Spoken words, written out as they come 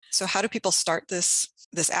So how do people start this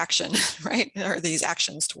action, right? Or these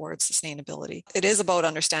actions towards sustainability? It is about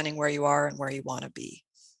understanding where you are and where you want to be.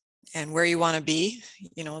 And where you want to be,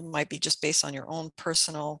 it might be just based on your own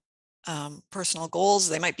personal goals.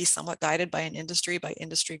 They might be somewhat guided by industry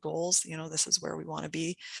goals. This is where we want to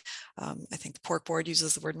be. I think the Pork Board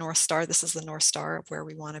uses the word North Star. This is the North Star of where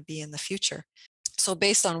we want to be in the future. So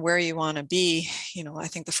based on where you want to be, I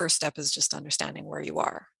think the first step is just understanding where you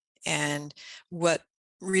are and what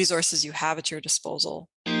resources you have at your disposal.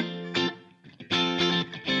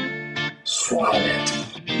 Swine.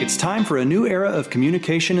 It's time for a new era of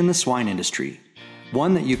communication in the swine industry.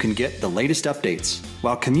 One that you can get the latest updates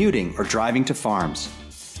while commuting or driving to farms.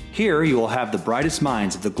 Here you will have the brightest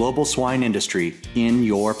minds of the global swine industry in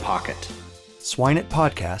your pocket. Swine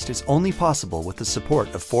Podcast is only possible with the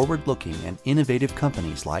support of forward-looking and innovative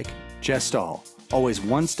companies like Gestal, always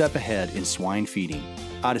one step ahead in swine feeding.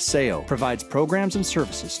 Adiseo provides programs and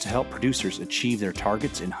services to help producers achieve their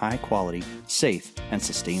targets in high quality, safe, and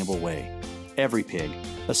sustainable way. Every Pig,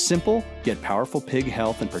 a simple yet powerful pig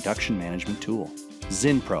health and production management tool.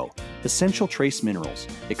 Zinpro, essential trace minerals,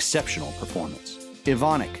 exceptional performance.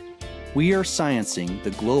 Evonik, we are sciencing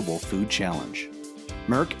the global food challenge.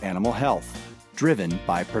 Merck Animal Health, driven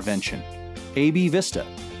by prevention. AB Vista,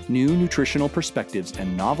 new nutritional perspectives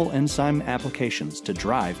and novel enzyme applications to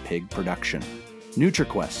drive pig production.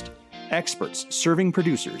 NutriQuest, experts serving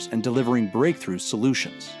producers and delivering breakthrough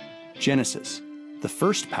solutions. Genesis, the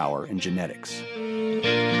first power in genetics.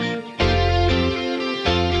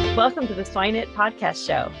 Welcome to the Swine Podcast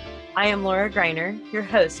Show. I am Laura Greiner, your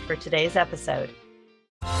host for today's episode.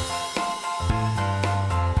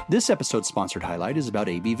 This episode's sponsored highlight is about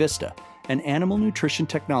AB Vista, an animal nutrition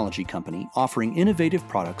technology company offering innovative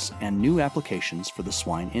products and new applications for the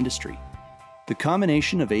swine industry. The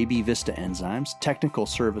combination of AB Vista enzymes, technical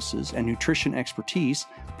services, and nutrition expertise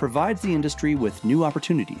provides the industry with new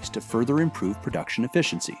opportunities to further improve production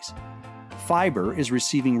efficiencies. Fiber is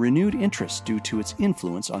receiving renewed interest due to its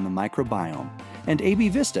influence on the microbiome, and AB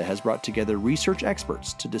Vista has brought together research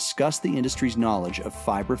experts to discuss the industry's knowledge of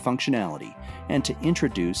fiber functionality and to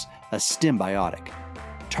introduce a Stimbiotic,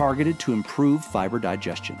 targeted to improve fiber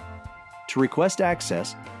digestion. To request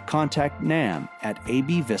access, contact NAM at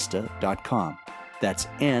abvista.com. That's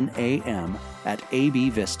NAM at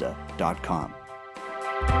abvista.com.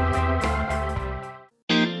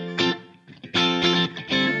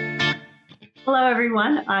 Hello,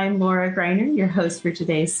 everyone. I'm Laura Greiner, your host for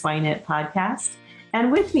today's Swine Podcast.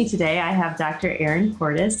 And with me today, I have Dr. Erin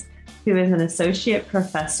Cortus, who is an associate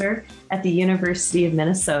professor at the University of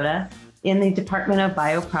Minnesota in the Department of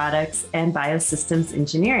Bioproducts and Biosystems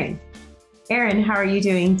Engineering. Erin, how are you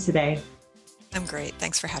doing today? I'm great.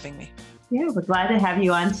 Thanks for having me. Yeah, we're glad to have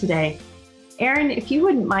you on today. Erin, if you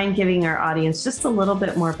wouldn't mind giving our audience just a little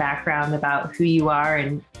bit more background about who you are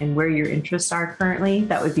and where your interests are currently,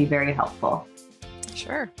 that would be very helpful.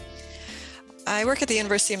 Sure. I work at the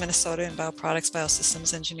University of Minnesota in Bioproducts,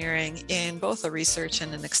 Biosystems Engineering in both a research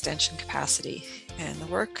and an extension capacity. And the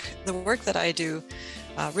work that I do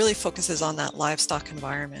really focuses on that livestock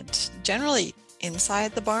environment, generally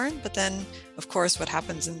inside the barn, but then, of course, what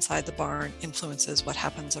happens inside the barn influences what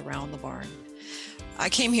happens around the barn. I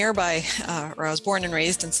came here I was born and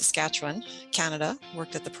raised in Saskatchewan, Canada,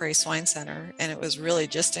 worked at the Prairie Swine Center, and it was really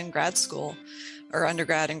just in grad school, or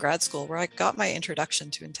undergrad and grad school, where I got my introduction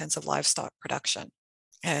to intensive livestock production.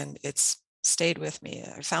 And it's stayed with me.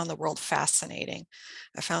 I found the world fascinating.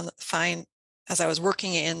 As I was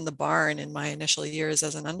working in the barn in my initial years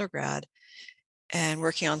as an undergrad and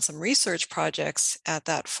working on some research projects at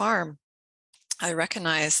that farm, I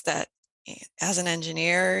recognized that as an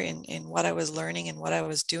engineer in what I was learning and what I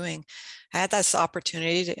was doing, I had this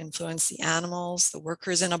opportunity to influence the animals, the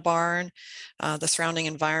workers in a barn, the surrounding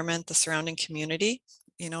environment, the surrounding community,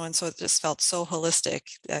 and so it just felt so holistic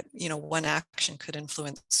that, one action could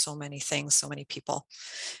influence so many things, so many people.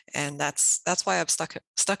 And that's why I've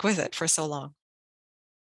stuck with it for so long.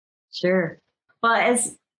 Sure. Well,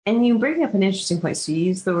 and you bring up an interesting point. So you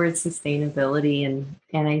use the word sustainability,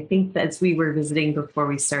 and I think that as we were visiting before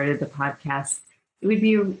we started the podcast, it would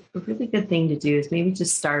be a really good thing to do is maybe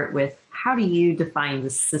just start with, how do you define the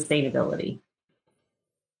sustainability?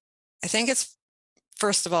 I think it's,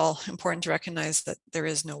 first of all, important to recognize that there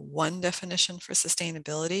is no one definition for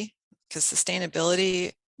sustainability, because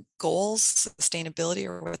sustainability goals, sustainability,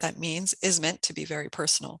 or what that means, is meant to be very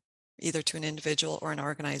personal, either to an individual or an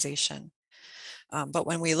organization. But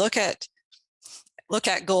when we look at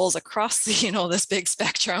goals across this big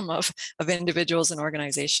spectrum of individuals and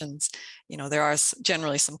organizations, there are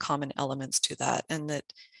generally some common elements to that, and that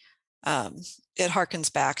it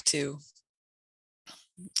harkens back to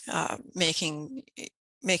making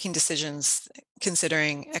decisions,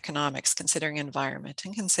 considering economics, considering environment,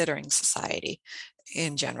 and considering society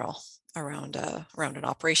in general around an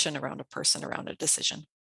operation, around a person, around a decision.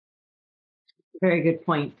 Very good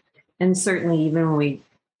point. And certainly, even when we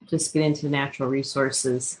just get into natural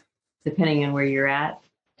resources, depending on where you're at,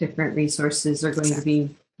 different resources are going to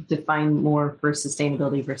be defined more for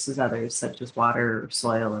sustainability versus others, such as water or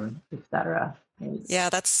soil or et cetera. Yeah,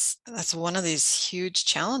 that's one of these huge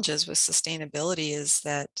challenges with sustainability, is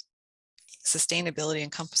that sustainability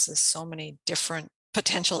encompasses so many different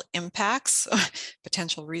potential impacts,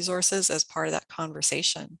 potential resources as part of that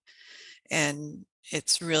conversation. And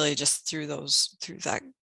it's really just through those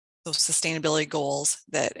sustainability goals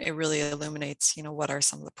that it really illuminates, what are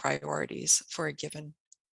some of the priorities for a given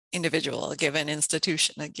individual, a given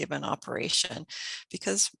institution, a given operation.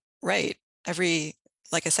 Because, right,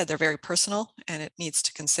 like I said, they're very personal, and it needs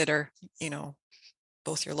to consider,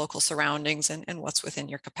 both your local surroundings and what's within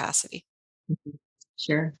your capacity.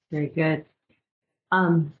 Sure, very good.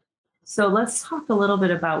 So let's talk a little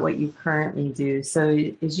bit about what you currently do. So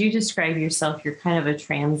as you describe yourself, you're kind of a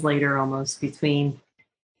translator almost between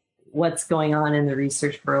what's going on in the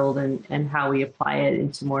research world and how we apply it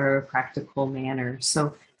into more of a practical manner.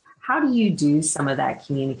 So how do you do some of that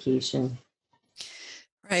communication?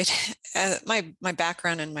 Right. My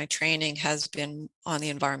background and my training has been on the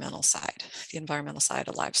environmental side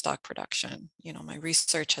of livestock production. My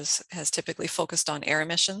research has typically focused on air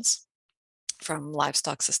emissions from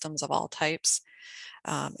livestock systems of all types,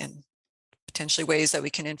 and potentially ways that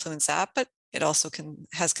we can influence that. But it also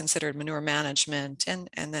has considered manure management and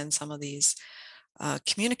then some of these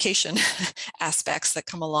communication aspects that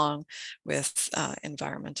come along with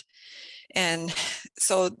environment. And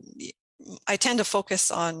so I tend to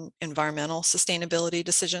focus on environmental sustainability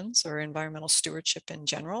decisions or environmental stewardship in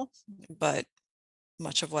general, but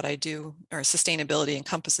much of what I do, or sustainability,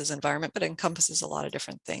 encompasses environment, but it encompasses a lot of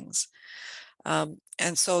different things. And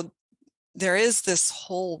so there is this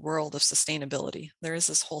whole world of sustainability. There is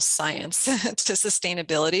this whole science to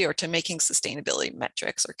sustainability, or to making sustainability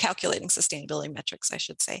metrics, or calculating sustainability metrics, I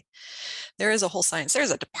should say. There is a whole science.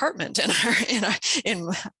 There's a department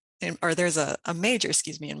or there's a major,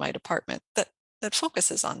 in my department that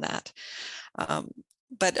focuses on that.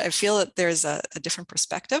 But I feel that there's a different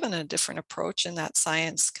perspective and a different approach in that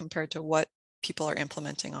science compared to what people are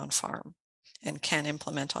implementing on farm, and can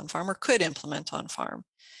implement on farm, or could implement on farm.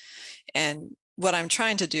 And what I'm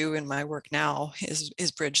trying to do in my work now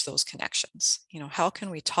is bridge those connections. How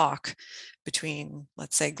can we talk between,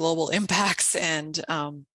 let's say, global impacts and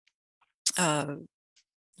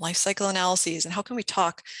life cycle analyses, and how can we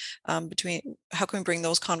talk how can we bring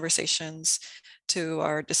those conversations to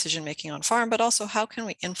our decision making on farm, but also how can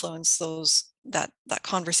we influence that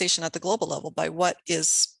conversation at the global level by what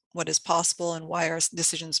is possible, and why are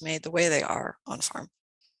decisions made the way they are on farm.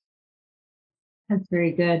 That's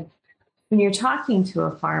very good. When you're talking to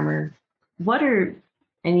a farmer, and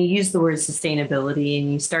you use the word sustainability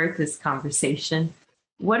and you start this conversation,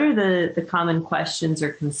 what are the common questions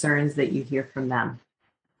or concerns that you hear from them?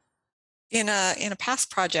 In a past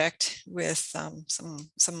project with some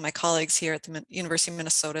of my colleagues here at the University of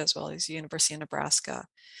Minnesota, as well as the University of Nebraska,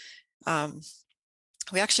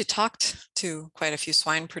 we actually talked to quite a few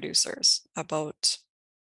swine producers about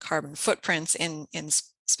carbon footprints in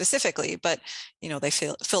specifically, but they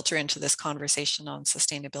filter into this conversation on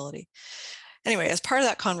sustainability. Anyway, as part of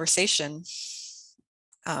that conversation,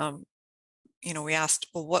 we asked,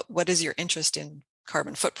 well, what is your interest in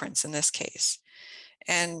carbon footprints in this case?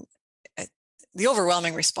 And the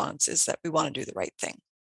overwhelming response is that we want to do the right thing.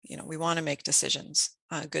 We want to make decisions,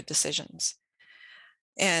 good decisions.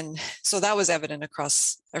 And so that was evident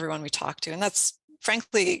across everyone we talked to. And that's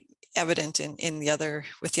frankly evident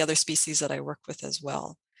with the other species that I work with as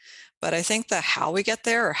well. But I think that how we get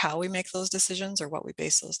there, or how we make those decisions, or what we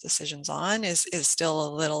base those decisions on is still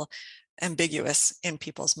a little ambiguous in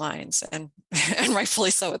people's minds. And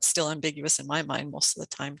rightfully so, it's still ambiguous in my mind most of the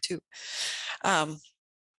time too.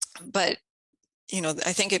 But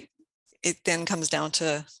I think it then comes down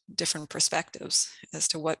to different perspectives as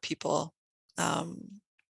to what people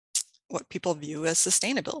view as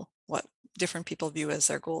sustainable, what different people view as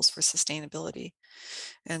their goals for sustainability.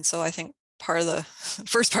 And so I think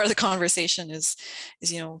first part of the conversation is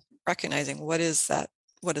recognizing what does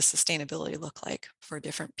sustainability look like for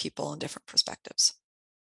different people and different perspectives.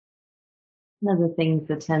 One of the things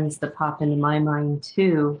that tends to pop into my mind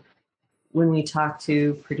too, when we talk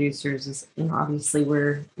to producers, is obviously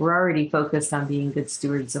we're already focused on being good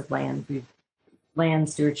stewards of land. Land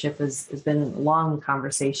stewardship has been a long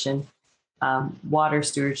conversation, water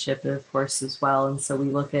stewardship, of course, as well. And so we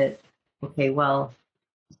look at, okay, well,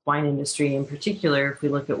 wine industry in particular, if we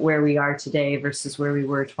look at where we are today versus where we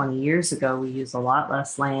were 20 years ago, we use a lot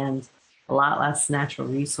less land, a lot less natural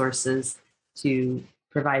resources to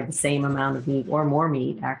provide the same amount of meat or more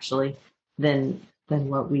meat actually than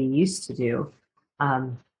what we used to do.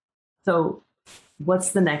 So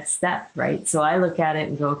what's the next step, right? So I look at it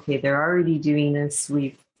and go, okay, they're already doing this.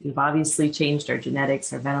 We've obviously changed our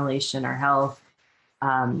genetics, our ventilation, our health,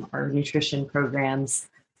 our nutrition programs.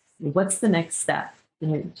 What's the next step?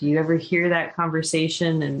 Do you ever hear that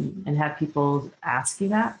conversation and have people ask you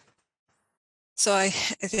that? So I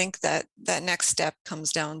think that next step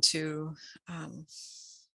comes down to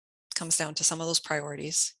some of those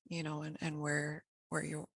priorities, and where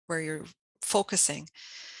you're focusing.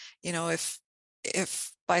 If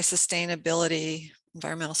by sustainability,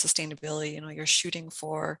 environmental sustainability, you're shooting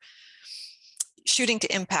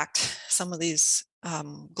to impact some of these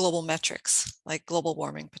global metrics like global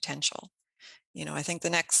warming potential. I think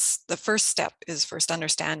the first step is first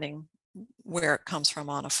understanding where it comes from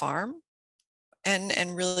on a farm,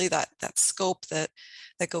 and really that scope that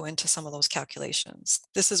go into some of those calculations.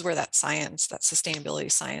 This is where that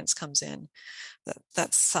sustainability science comes in.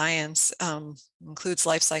 That science includes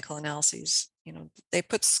life cycle analyses. They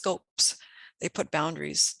put scopes, they put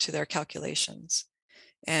boundaries to their calculations.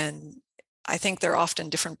 And I think they're often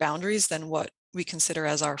different boundaries than what we consider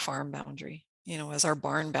as our farm boundary, as our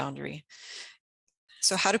barn boundary.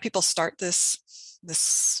 So how do people start this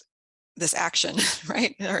action,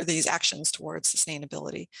 right? Or these actions towards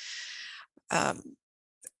sustainability?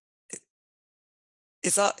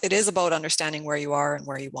 It is about understanding where you are and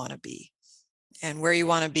where you want to be. And where you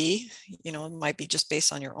want to be, it might be just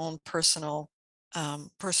based on your own personal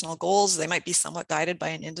goals. They might be somewhat guided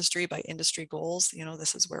by industry goals.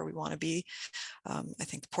 This is where we want to be. I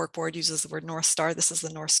think the pork board uses the word North Star. This is the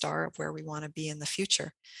North Star of where we want to be in the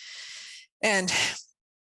future. And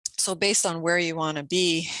so based on where you want to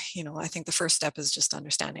be, I think the first step is just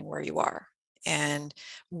understanding where you are and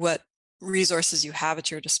what resources you have at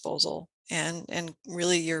your disposal, and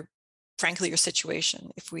really frankly your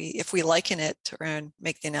situation. If we liken it and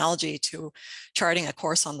make the analogy to charting a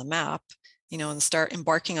course on the map, and start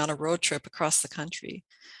embarking on a road trip across the country,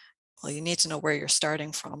 well, you need to know where you're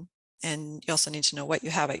starting from, and you also need to know what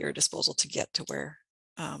you have at your disposal to get to where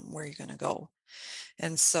you're going to go.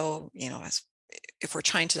 And so, if we're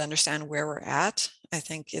trying to understand where we're at, I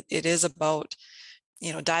think it is about,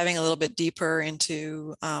 diving a little bit deeper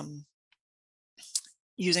into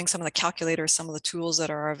using some of the calculators, some of the tools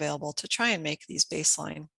that are available to try and make these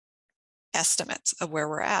baseline estimates of where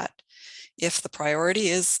we're at. If the priority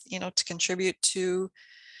is, to contribute to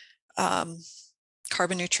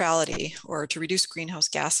carbon neutrality or to reduce greenhouse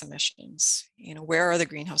gas emissions, where are the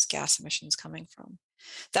greenhouse gas emissions coming from?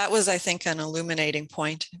 That was, I think, an illuminating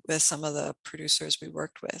point with some of the producers we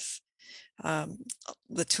worked with.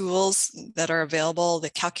 The tools that are available, the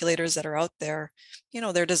calculators that are out there,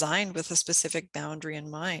 they're designed with a specific boundary in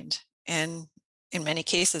mind. And in many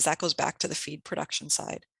cases, that goes back to the feed production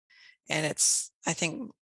side. And I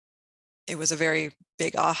think it was a very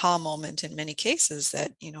big aha moment in many cases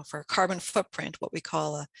that, for a carbon footprint, what we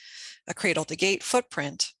call a cradle to gate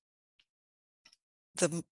footprint,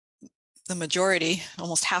 the majority,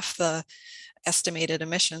 almost half the estimated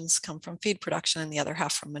emissions come from feed production and the other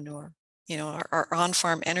half from manure. Our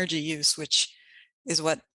on-farm energy use, which is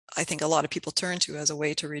what I think a lot of people turn to as a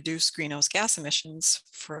way to reduce greenhouse gas emissions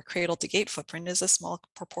for a cradle to gate footprint, is a small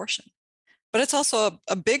proportion. But it's also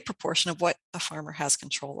a big proportion of what a farmer has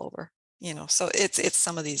control over. So it's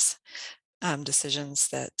some of these decisions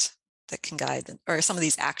that can guide, or some of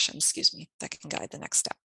these actions, that can guide the next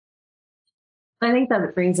step. I think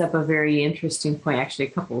that brings up a very interesting point, actually,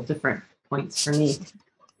 a couple of different points for me.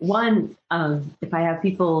 One, if I have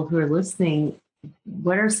people who are listening,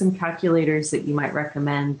 what are some calculators that you might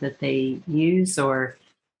recommend that they use, or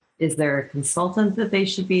is there a consultant that they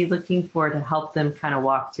should be looking for to help them kind of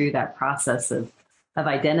walk through that process of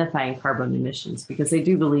identifying carbon emissions? Because I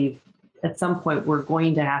do believe at some point we're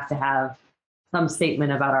going to have some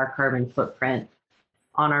statement about our carbon footprint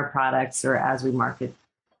on our products or as we market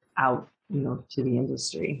out, to the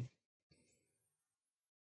industry.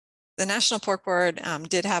 The National Pork Board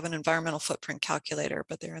did have an environmental footprint calculator,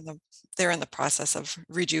 but they're in the process of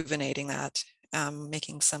rejuvenating that,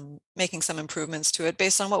 making some improvements to it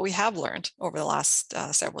based on what we have learned over the last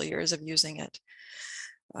several years of using it.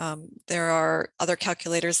 There are other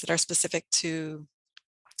calculators that are specific to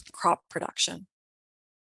crop production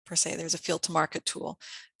per se. There's a field to market tool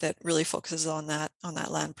that really focuses on that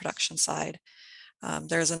land production side.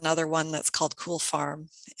 There's another one that's called Cool Farm,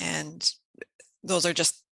 and those are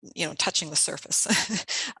just, touching the surface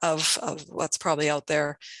of what's probably out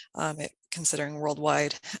there, considering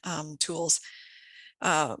worldwide tools.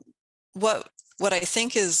 What I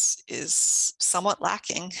think is somewhat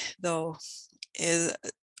lacking, though,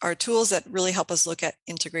 are tools that really help us look at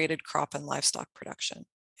integrated crop and livestock production,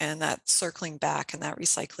 and that circling back and that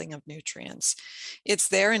recycling of nutrients. It's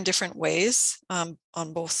there in different ways on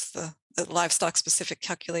both the livestock specific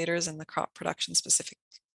calculators and the crop production specific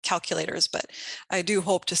calculators, but I do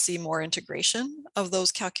hope to see more integration of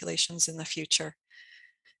those calculations in the future.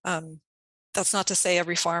 That's not to say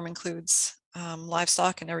every farm includes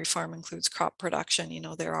livestock and every farm includes crop production.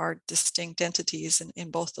 There are distinct entities in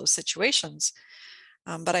both those situations.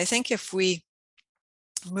 But I think if we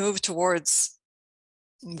move towards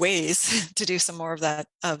ways to do some more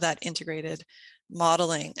of that integrated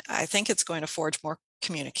modeling, I think it's going to forge more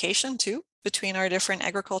communication too between our different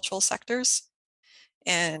agricultural sectors,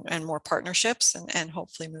 and more partnerships, and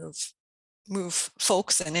hopefully move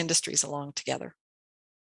folks and industries along together.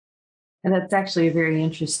 And that's actually a very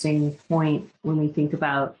interesting point when we think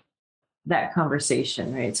about that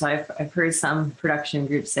conversation, right? So I've heard some production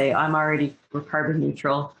groups say, we're carbon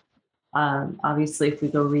neutral. Obviously, if we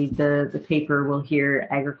go read the paper, we'll hear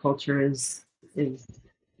agriculture is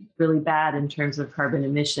really bad in terms of carbon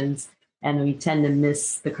emissions, and we tend to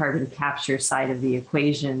miss the carbon capture side of the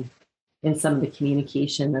equation in some of the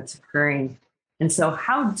communication that's occurring. And so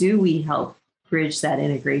how do we help bridge that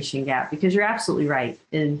integration gap? Because you're absolutely right.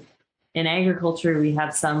 In agriculture, we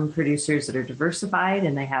have some producers that are diversified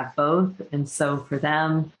and they have both. And so for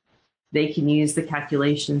them, they can use the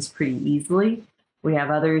calculations pretty easily. We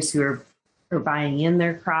have others who are buying in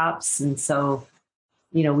their crops. And so,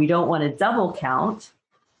 we don't want to double count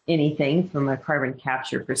anything from a carbon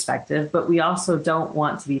capture perspective, but we also don't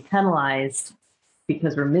want to be penalized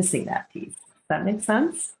because we're missing that piece. Does that make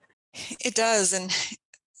sense? It does. And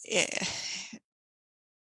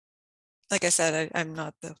like I said, I'm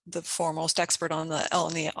not the foremost expert on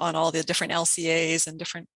all the different LCAs and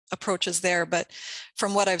different approaches there, but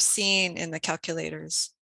from what I've seen in the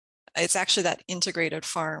calculators, it's actually that integrated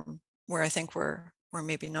farm where I think we're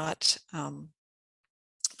maybe not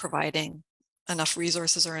providing enough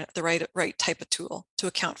resources or the right type of tool to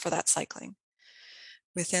account for that cycling.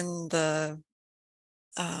 Within the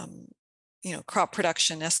crop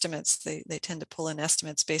production estimates, they tend to pull in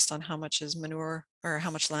estimates based on how much is manure or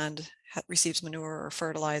how much land receives manure or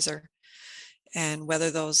fertilizer, and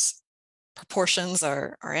whether those proportions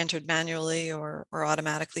are entered manually or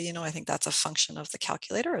automatically. I think that's a function of the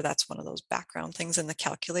calculator, or that's one of those background things in the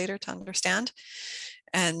calculator to understand.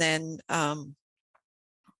 And then how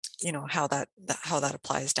that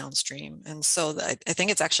applies downstream. And so I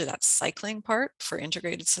think it's actually that cycling part for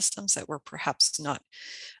integrated systems that we're perhaps not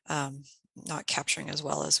capturing as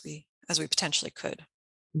well as we potentially could.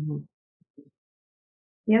 Mm-hmm.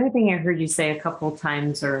 The other thing I heard you say a couple of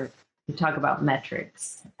times, or you talk about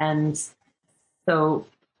metrics. And so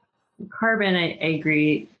carbon, I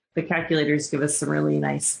agree, the calculators give us some really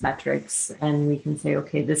nice metrics, and we can say,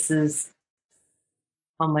 okay, this is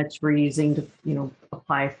how much we're using to,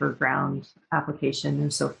 apply for ground application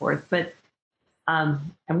and so forth. But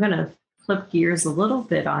I'm going to flip gears a little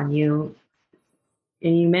bit on you.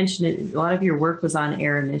 And you mentioned it, a lot of your work was on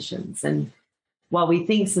air emissions. And while we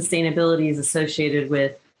think sustainability is associated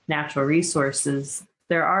with natural resources,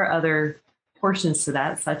 there are other portions to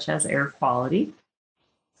that, such as air quality.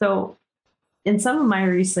 So in some of my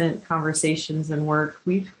recent conversations and work,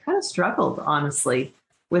 we've kind of struggled, honestly,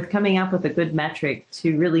 with coming up with a good metric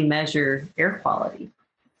to really measure air quality.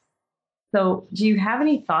 So do you have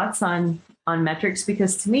any thoughts on metrics?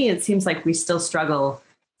 Because to me, it seems like we still struggle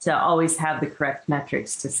to always have the correct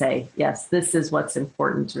metrics to say, yes, this is what's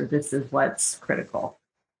important, or this is what's critical.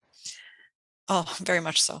 Oh, very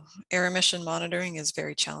much so. Air emission monitoring is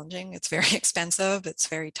very challenging. It's very expensive. It's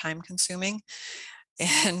very time consuming.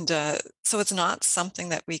 And so it's not something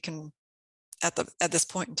that we can, at this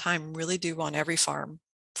point in time, really do on every farm,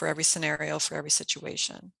 for every scenario, for every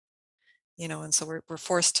situation. And so we're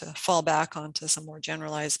forced to fall back onto some more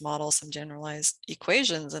generalized models, some generalized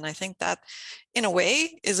equations. And I think that, in a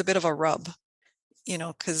way, is a bit of a rub,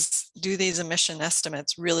 because do these emission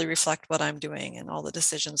estimates really reflect what I'm doing and all the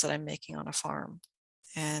decisions that I'm making on a farm?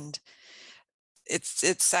 And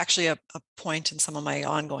it's actually a point in some of my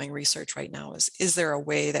ongoing research right now is there a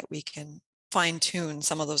way that we can fine tune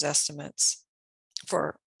some of those estimates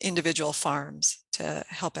for individual farms to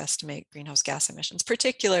help estimate greenhouse gas emissions,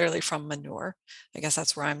 particularly from manure? I guess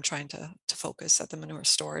that's where I'm trying to focus, at the manure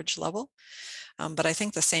storage level. But I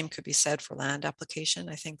think the same could be said for land application.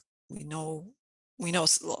 I think we know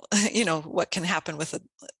what can happen with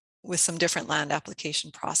with some different land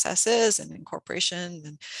application processes and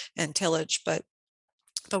incorporation and tillage, but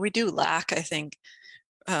we do lack, I think,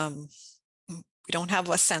 we don't have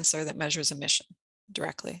a sensor that measures emission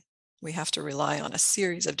directly. We have to rely on a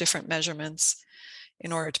series of different measurements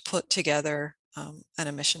in order to put together an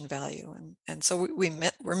emission value. And so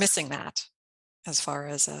we're missing that as far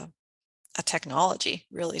as a technology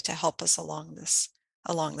really to help us along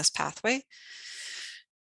this pathway.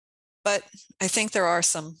 But I think there are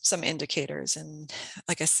some indicators, and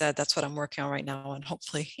like I said, that's what I'm working on right now, and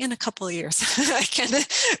hopefully in a couple of years I can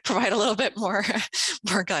provide a little bit more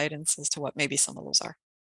guidance as to what maybe some of those are.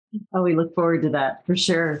 Oh, we look forward to that for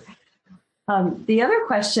sure. The other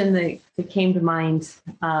question that came to mind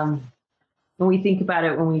when we think about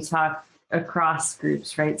it, when we talk across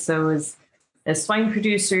groups, right? So as swine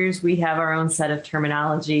producers, we have our own set of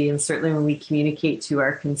terminology, and certainly when we communicate to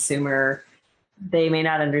our consumer, they may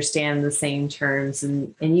not understand the same terms.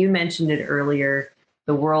 And you mentioned it earlier,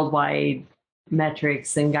 the worldwide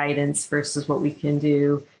metrics and guidance versus what we can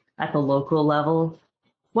do at the local level.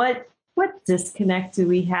 What disconnect do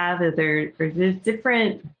we have? Are there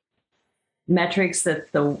different metrics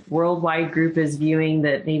that the worldwide group is viewing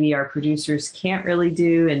that maybe our producers can't really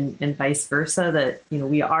do, and vice versa, that, you know,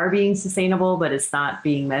 we are being sustainable, but it's not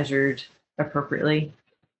being measured appropriately?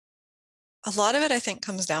 A lot of it, I think,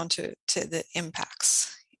 comes down to the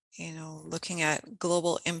impacts, you know, looking at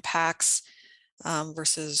global impacts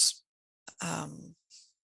versus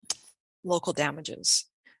local damages.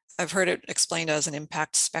 I've heard it explained as an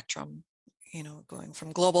impact spectrum, you know, going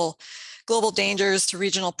from global dangers to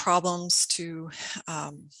regional problems to,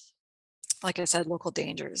 like I said, local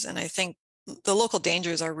dangers. And I think the local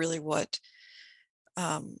dangers are really what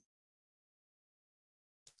are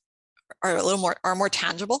more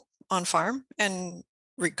tangible on farm, and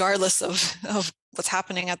regardless of what's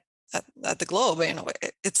happening at the globe, you know,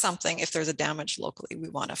 it's something. If there's a damage locally, we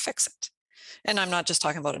want to fix it. And I'm not just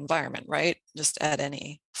talking about environment, right? Just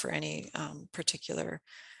for any particular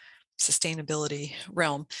sustainability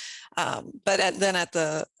realm. But then at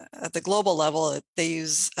the global level, they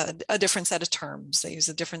use a different set of terms. They use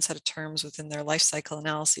a different set of terms within their life cycle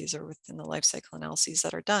analyses, or within the life cycle analyses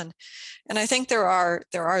that are done. And I think there are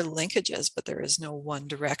linkages, but there is no one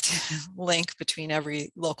direct link between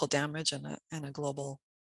every local damage and a global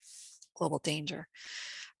danger.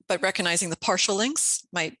 But recognizing the partial links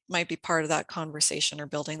might be part of that conversation, or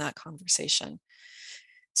building that conversation.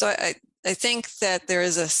 So I think that there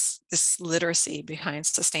is this literacy behind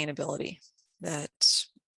sustainability, that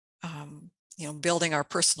you know, building our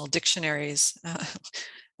personal dictionaries,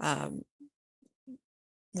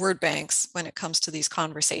 word banks when it comes to these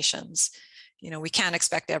conversations. You know, we can't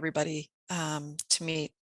expect everybody to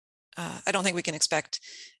meet. I don't think we can expect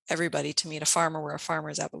everybody to meet a farmer where a farmer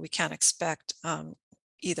is at, but we can't expect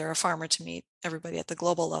either a farmer to meet everybody at the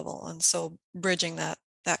global level. And so bridging that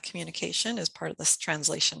communication is part of this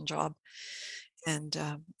translation job, and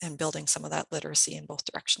building some of that literacy in both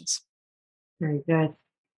directions. Very good.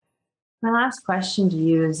 My last question to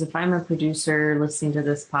you is, if I'm a producer listening to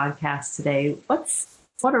this podcast today,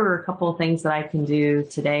 what are a couple of things that I can do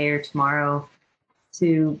today or tomorrow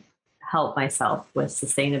to help myself with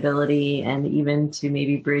sustainability, and even to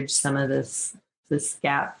maybe bridge some of this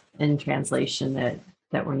gap in translation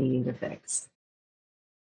that we're needing to fix?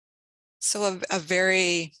 So a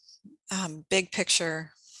very big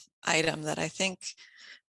picture item that I think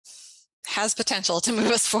has potential to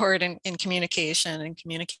move us forward in communication and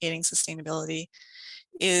communicating sustainability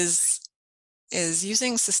is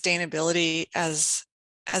using sustainability as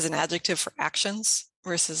an adjective for actions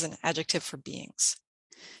versus an adjective for beings.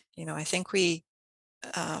 You know, I think we,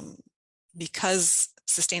 because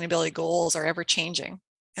sustainability goals are ever changing,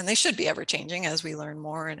 and they should be ever changing as we learn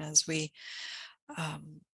more, and as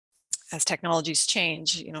technologies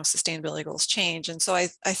change, you know, sustainability goals change. And so I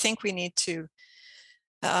think we need to,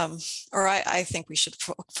 I think we should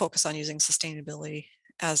focus on using sustainability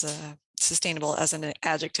as an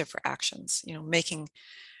adjective for actions, you know,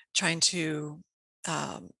 trying to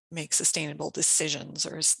make sustainable decisions,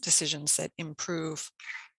 or decisions that improve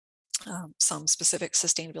some specific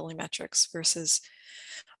sustainability metrics, versus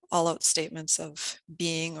all out statements of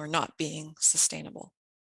being or not being sustainable.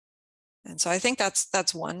 And so I think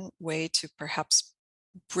that's one way to perhaps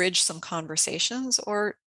bridge some conversations,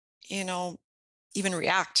 or, you know, even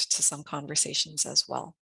react to some conversations as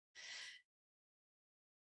well.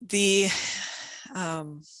 I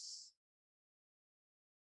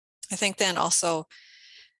think then also,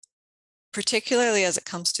 particularly as it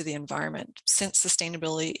comes to the environment, since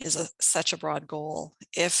sustainability is such a broad goal,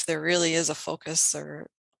 if there really is a focus, or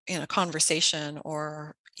in a conversation,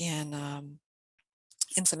 or in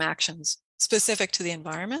in some actions specific to the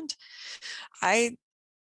environment, I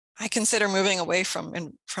consider moving away from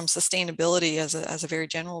sustainability as a very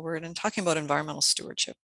general word and talking about environmental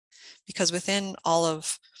stewardship, because within all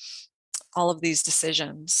of these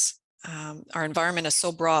decisions, our environment is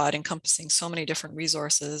so broad, encompassing so many different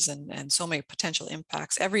resources and so many potential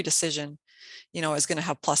impacts. Every decision, is going to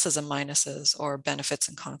have pluses and minuses, or benefits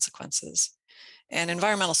and consequences. And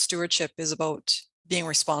environmental stewardship is about being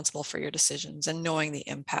responsible for your decisions and knowing the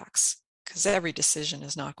impacts, because every decision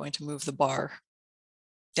is not going to move the bar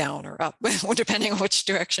down or up, depending on which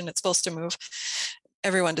direction it's supposed to move.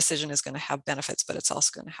 Every one decision is going to have benefits, but it's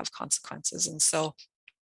also going to have consequences. And so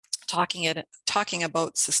talking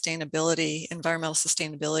about sustainability, environmental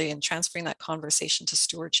sustainability, and transferring that conversation to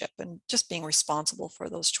stewardship and just being responsible for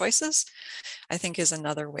those choices, I think is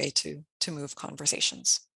another way to move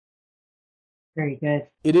conversations. Very good.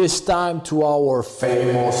 It is time to our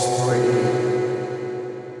famous three.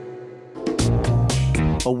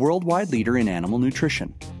 A worldwide leader in animal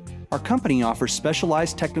nutrition. Our company offers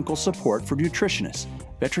specialized technical support for nutritionists,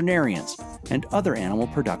 veterinarians, and other animal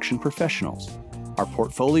production professionals. Our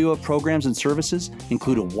portfolio of programs and services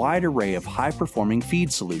include a wide array of high-performing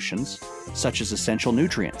feed solutions, such as essential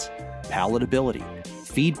nutrients, palatability,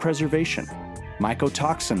 feed preservation,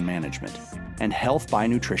 mycotoxin management, and health by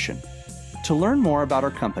nutrition. To learn more about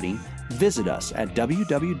our company, visit us at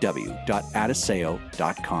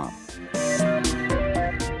www.adiseo.com.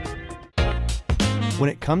 When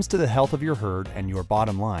it comes to the health of your herd and your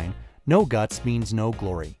bottom line, no guts means no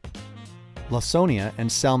glory. Lawsonia and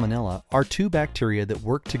Salmonella are two bacteria that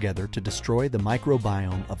work together to destroy the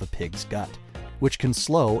microbiome of a pig's gut, which can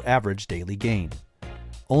slow average daily gain.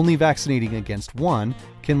 Only vaccinating against one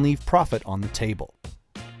can leave profit on the table.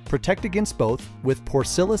 Protect against both with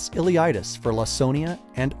Porcellus ileitis for Lawsonia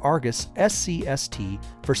and Argus SCST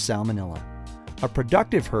for Salmonella. A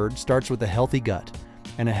productive herd starts with a healthy gut,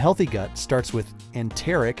 and a healthy gut starts with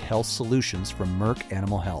enteric health solutions from Merck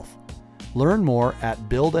Animal Health. Learn more at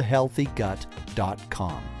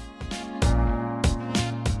buildahealthygut.com.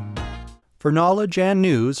 For knowledge and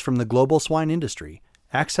news from the global swine industry,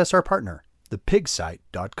 access our partner,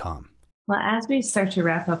 thepigsite.com. Well, as we start to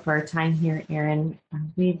wrap up our time here, Erin,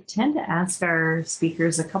 we tend to ask our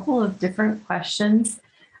speakers a couple of different questions.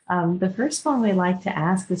 The first one we like to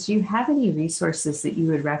ask is, do you have any resources that you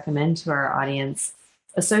would recommend to our audience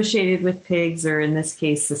associated with pigs, or in this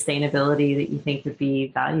case, sustainability, that you think would be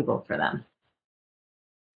valuable for them?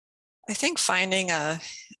 I think finding a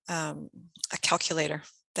calculator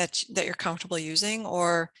that you're comfortable using,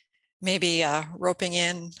 or maybe roping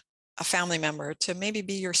in a family member to maybe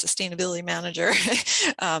be your sustainability manager,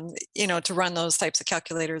 to run those types of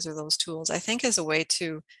calculators or those tools, I think is a way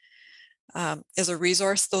to, is a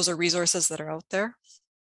resource. Those are resources that are out there,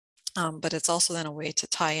 but it's also then a way to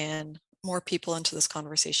tie in more people into this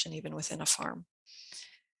conversation, even within a farm.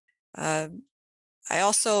 I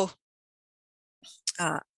also,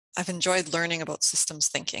 I've enjoyed learning about systems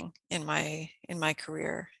thinking in my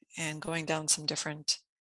career, and going down some different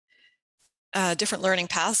learning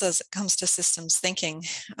paths as it comes to systems thinking.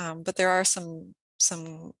 But there are some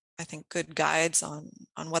I think good guides on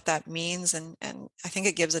what that means, and I think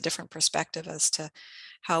it gives a different perspective as to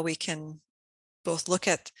how we can both look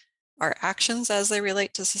at our actions as they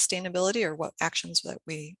relate to sustainability, or what actions that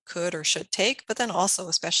we could or should take, but then also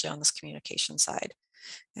especially on this communication side,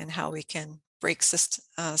 and how we can break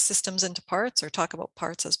systems into parts, or talk about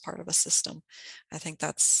parts as part of a system. I think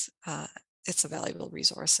that's it's a valuable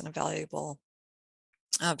resource and a valuable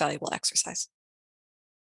exercise.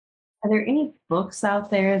 Are there any books out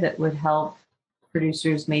there that would help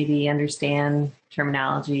producers maybe understand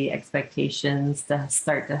terminology, expectations, to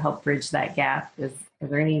start to help bridge that gap? Are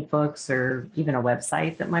there any books or even a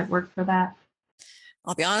website that might work for that?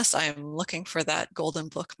 I'll be honest, I am looking for that golden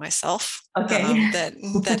book myself. Okay.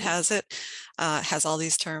 That has it, has all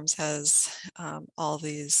these terms, has all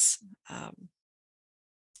these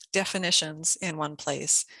definitions in one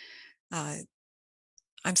place. I'm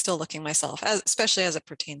still looking myself, especially as it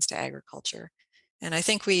pertains to agriculture. And I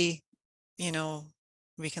think we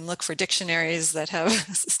can look for dictionaries that have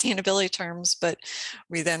sustainability terms, but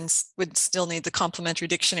we then would still need the complementary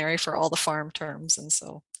dictionary for all the farm terms. And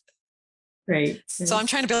so, Great. So I'm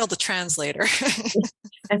trying to build a translator.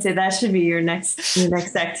 I'd say that should be your next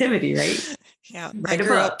activity, right? Yeah, Write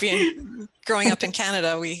growing up in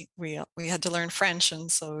Canada, we had to learn French,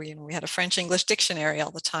 and so we had a French-English dictionary all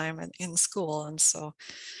the time in school, and so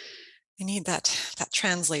we need that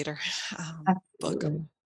translator book.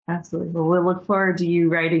 Absolutely. Well, we'll look forward to you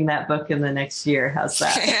writing that book in the next year. How's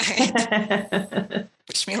that?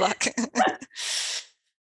 Wish me luck.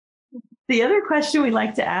 The other question we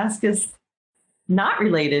like to ask is not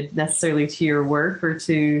related necessarily to your work or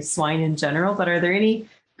to swine in general, but are there any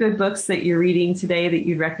good books that you're reading today that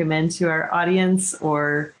you'd recommend to our audience,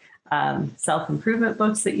 or self-improvement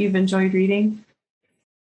books that you've enjoyed reading?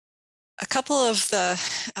 A couple of the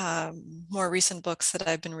more recent books that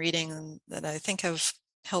I've been reading and that I think have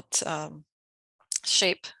helped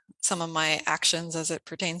shape some of my actions as it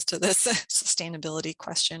pertains to this sustainability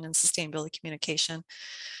question and sustainability communication.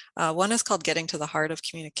 One is called Getting to the Heart of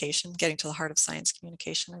Communication, Getting to the Heart of Science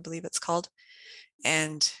Communication, I believe it's called.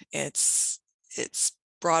 And it's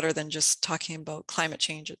broader than just talking about climate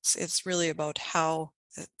change. It's really about how,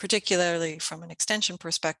 particularly from an extension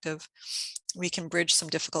perspective, we can bridge some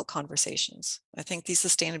difficult conversations. I think these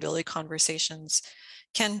sustainability conversations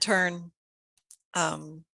can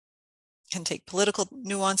take political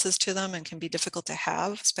nuances to them and can be difficult to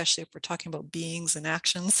have, especially if we're talking about beings and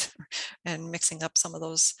actions and mixing up some of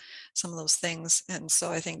those things. And so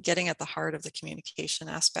I think getting at the heart of the communication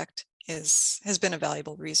aspect has been a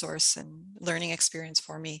valuable resource and learning experience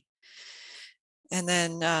for me. And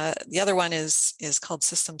then the other one is called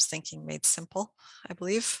Systems Thinking Made Simple, I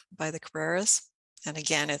believe, by the Carreras. And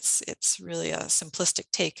again, it's really a simplistic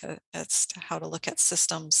take as to how to look at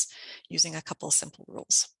systems using a couple of simple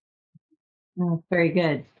rules. Oh, very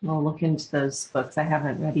good. We'll look into those books. I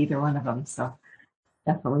haven't read either one of them, so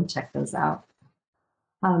definitely check those out.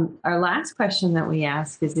 Our last question that we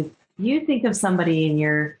ask is, if you think of somebody in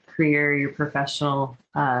your career, your professional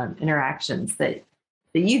interactions that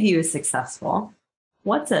you view as successful,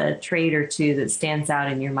 what's a trait or two that stands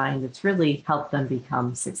out in your mind that's really helped them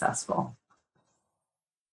become successful?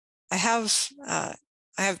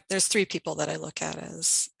 There's three people that I look at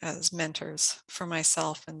as mentors for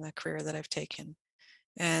myself in the career that I've taken.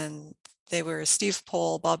 And they were Steve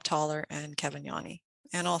Pohl, Bob Toller, and Kevin Yanni.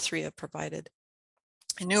 And all three have provided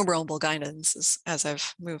innumerable guidance as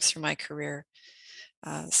I've moved through my career.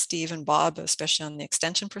 Steve and Bob, especially on the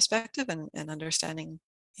extension perspective and understanding,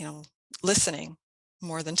 listening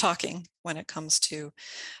more than talking when it comes to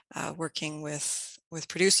working with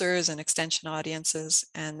producers and extension audiences.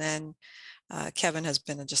 And then Kevin has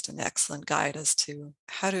been just an excellent guide as to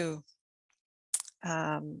how to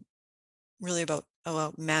really about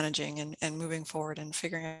managing and moving forward and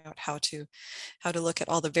figuring out how to look at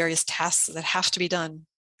all the various tasks that have to be done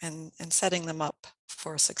and setting them up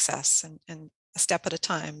for success and a step at a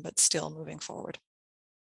time, but still moving forward.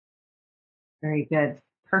 Very good.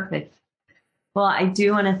 Perfect. Well, I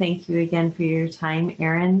do want to thank you again for your time,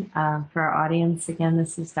 Erin. For our audience, again,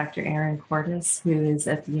 this is Dr. Erin Cortus, who is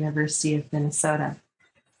at the University of Minnesota.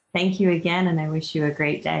 Thank you again, and I wish you a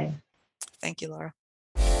great day. Thank you, Laura.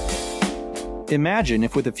 Imagine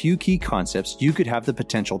if with a few key concepts, you could have the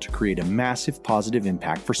potential to create a massive positive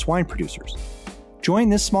impact for swine producers. Join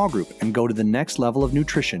this small group and go to the next level of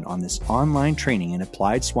nutrition on this online training in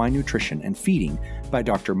applied swine nutrition and feeding by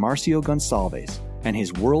Dr. Marcio Gonçalves and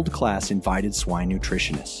his world-class invited swine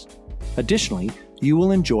nutritionists. Additionally, you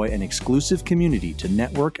will enjoy an exclusive community to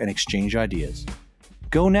network and exchange ideas.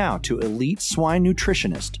 Go now to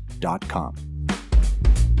eliteswinenutritionist.com.